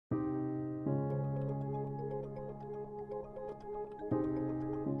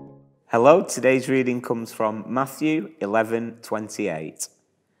Hello, today's reading comes from Matthew 11:28.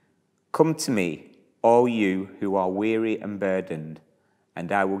 Come to me, all you who are weary and burdened,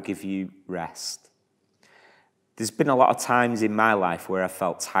 and I will give you rest. There's been a lot of times in my life where I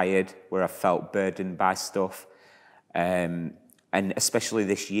felt tired, where I felt burdened by stuff. And especially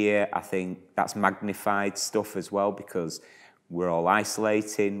this year, I think that's magnified stuff as well because we're all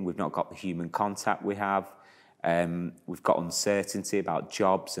isolating, we've not got the human contact we have. We've got uncertainty about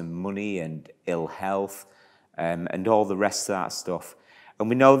jobs and money and ill health and all the rest of that stuff. And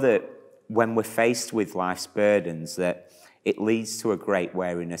we know that when we're faced with life's burdens, that it leads to a great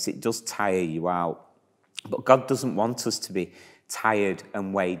weariness. It does tire you out. But God doesn't want us to be tired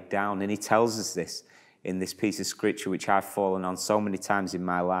and weighed down. And he tells us this in this piece of scripture, which I've fallen on so many times in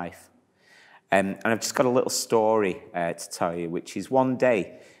my life. And I've just got a little story to tell you, which is one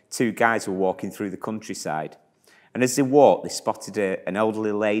day, two guys were walking through the countryside. And as they walked, they spotted an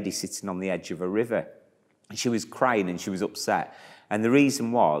elderly lady sitting on the edge of a river. And she was crying and she was upset. And the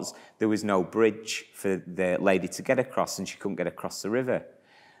reason was there was no bridge for the lady to get across and she couldn't get across the river.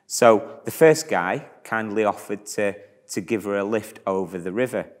 So the first guy kindly offered to give her a lift over the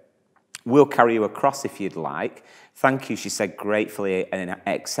river. We'll carry you across if you'd like. Thank you, she said gratefully and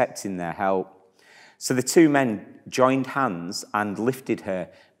accepting their help. So the two men joined hands and lifted her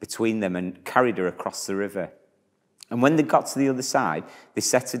between them and carried her across the river. And when they got to the other side, they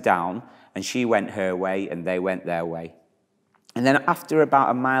set her down, and she went her way, and they went their way. And then after about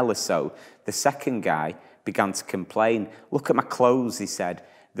a mile or so, the second guy began to complain. Look at my clothes, he said.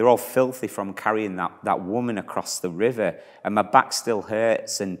 They're all filthy from carrying that woman across the river, and my back still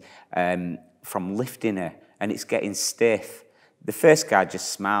hurts and from lifting her, and it's getting stiff. The first guy just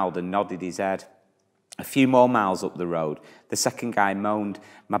smiled and nodded his head. A few more miles up the road, the second guy moaned,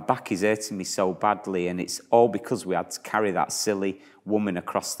 my back is hurting me so badly, and it's all because we had to carry that silly woman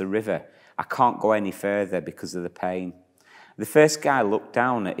across the river. I can't go any further because of the pain. The first guy looked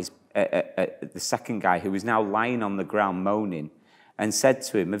down at the second guy, who was now lying on the ground moaning, and said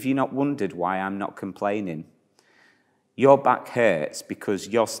to him, have you not wondered why I'm not complaining? Your back hurts because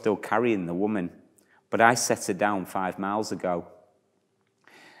you're still carrying the woman, but I set her down 5 miles ago.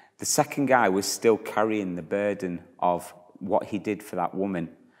 The second guy was still carrying the burden of what he did for that woman,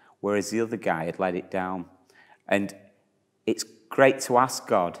 whereas the other guy had let it down. And it's great to ask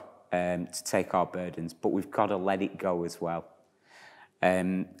God to take our burdens, but we've got to let it go as well.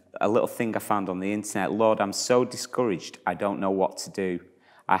 A little thing I found on the internet, Lord, I'm so discouraged, I don't know what to do.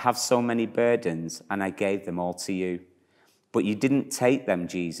 I have so many burdens, and I gave them all to you. But you didn't take them,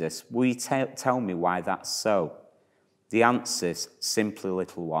 Jesus. Will you tell me why that's so? The answer's simply,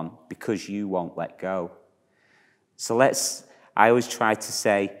 little one, because you won't let go. So I always try to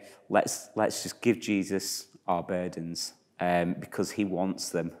say, let's just give Jesus our burdens because he wants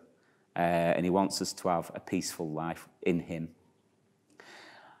them and he wants us to have a peaceful life in him.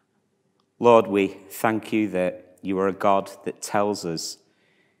 Lord, we thank you that you are a God that tells us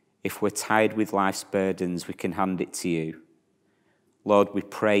if we're tired with life's burdens, we can hand it to you. Lord, we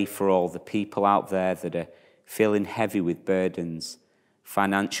pray for all the people out there that are feeling heavy with burdens,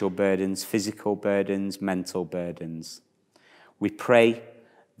 financial burdens, physical burdens, mental burdens. We pray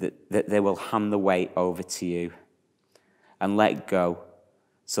that they will hand the weight over to you and let go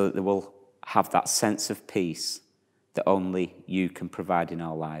so that they will have that sense of peace that only you can provide in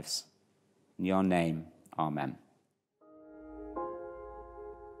our lives. In your name, amen.